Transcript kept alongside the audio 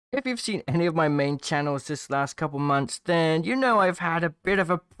If you've seen any of my main channels this last couple months, then you know I've had a bit of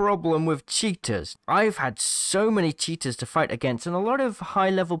a problem with cheaters. I've had so many cheaters to fight against, and a lot of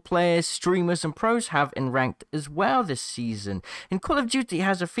high-level players, streamers, and pros have in ranked as well this season. And Call of Duty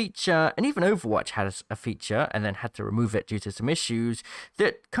has a feature, and even Overwatch has a feature, and then had to remove it due to some issues,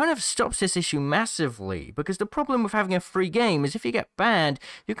 that kind of stops this issue massively, because the problem with having a free game is if you get banned,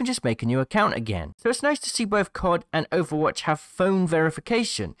 you can just make a new account again. So it's nice to see both COD and Overwatch have phone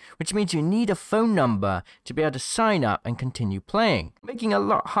verification, which means you need a phone number to be able to sign up and continue playing, making it a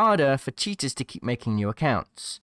lot harder for cheaters to keep making new accounts.